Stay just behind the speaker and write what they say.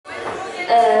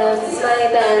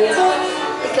my band,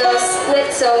 because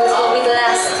next song is going to be the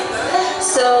last.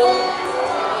 So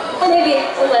maybe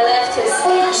on my left is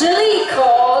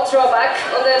Jeliko Drobak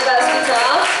on the bass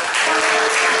guitar,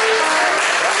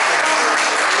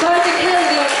 Bartek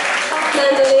Helwig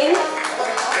mandolin,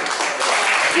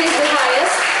 he's the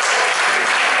highest,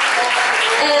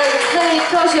 and Henry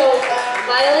Kozioł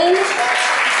violin,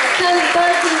 Kamil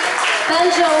Bartik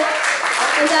banjo,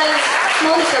 and I'm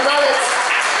Monika Malec.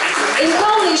 In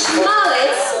Polish,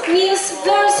 malec means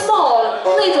very small,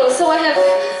 little, so I have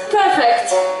perfect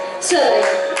surname.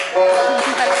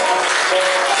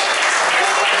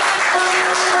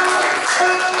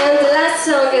 And the last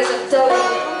song is of Dolly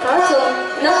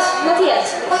Parton, not yet.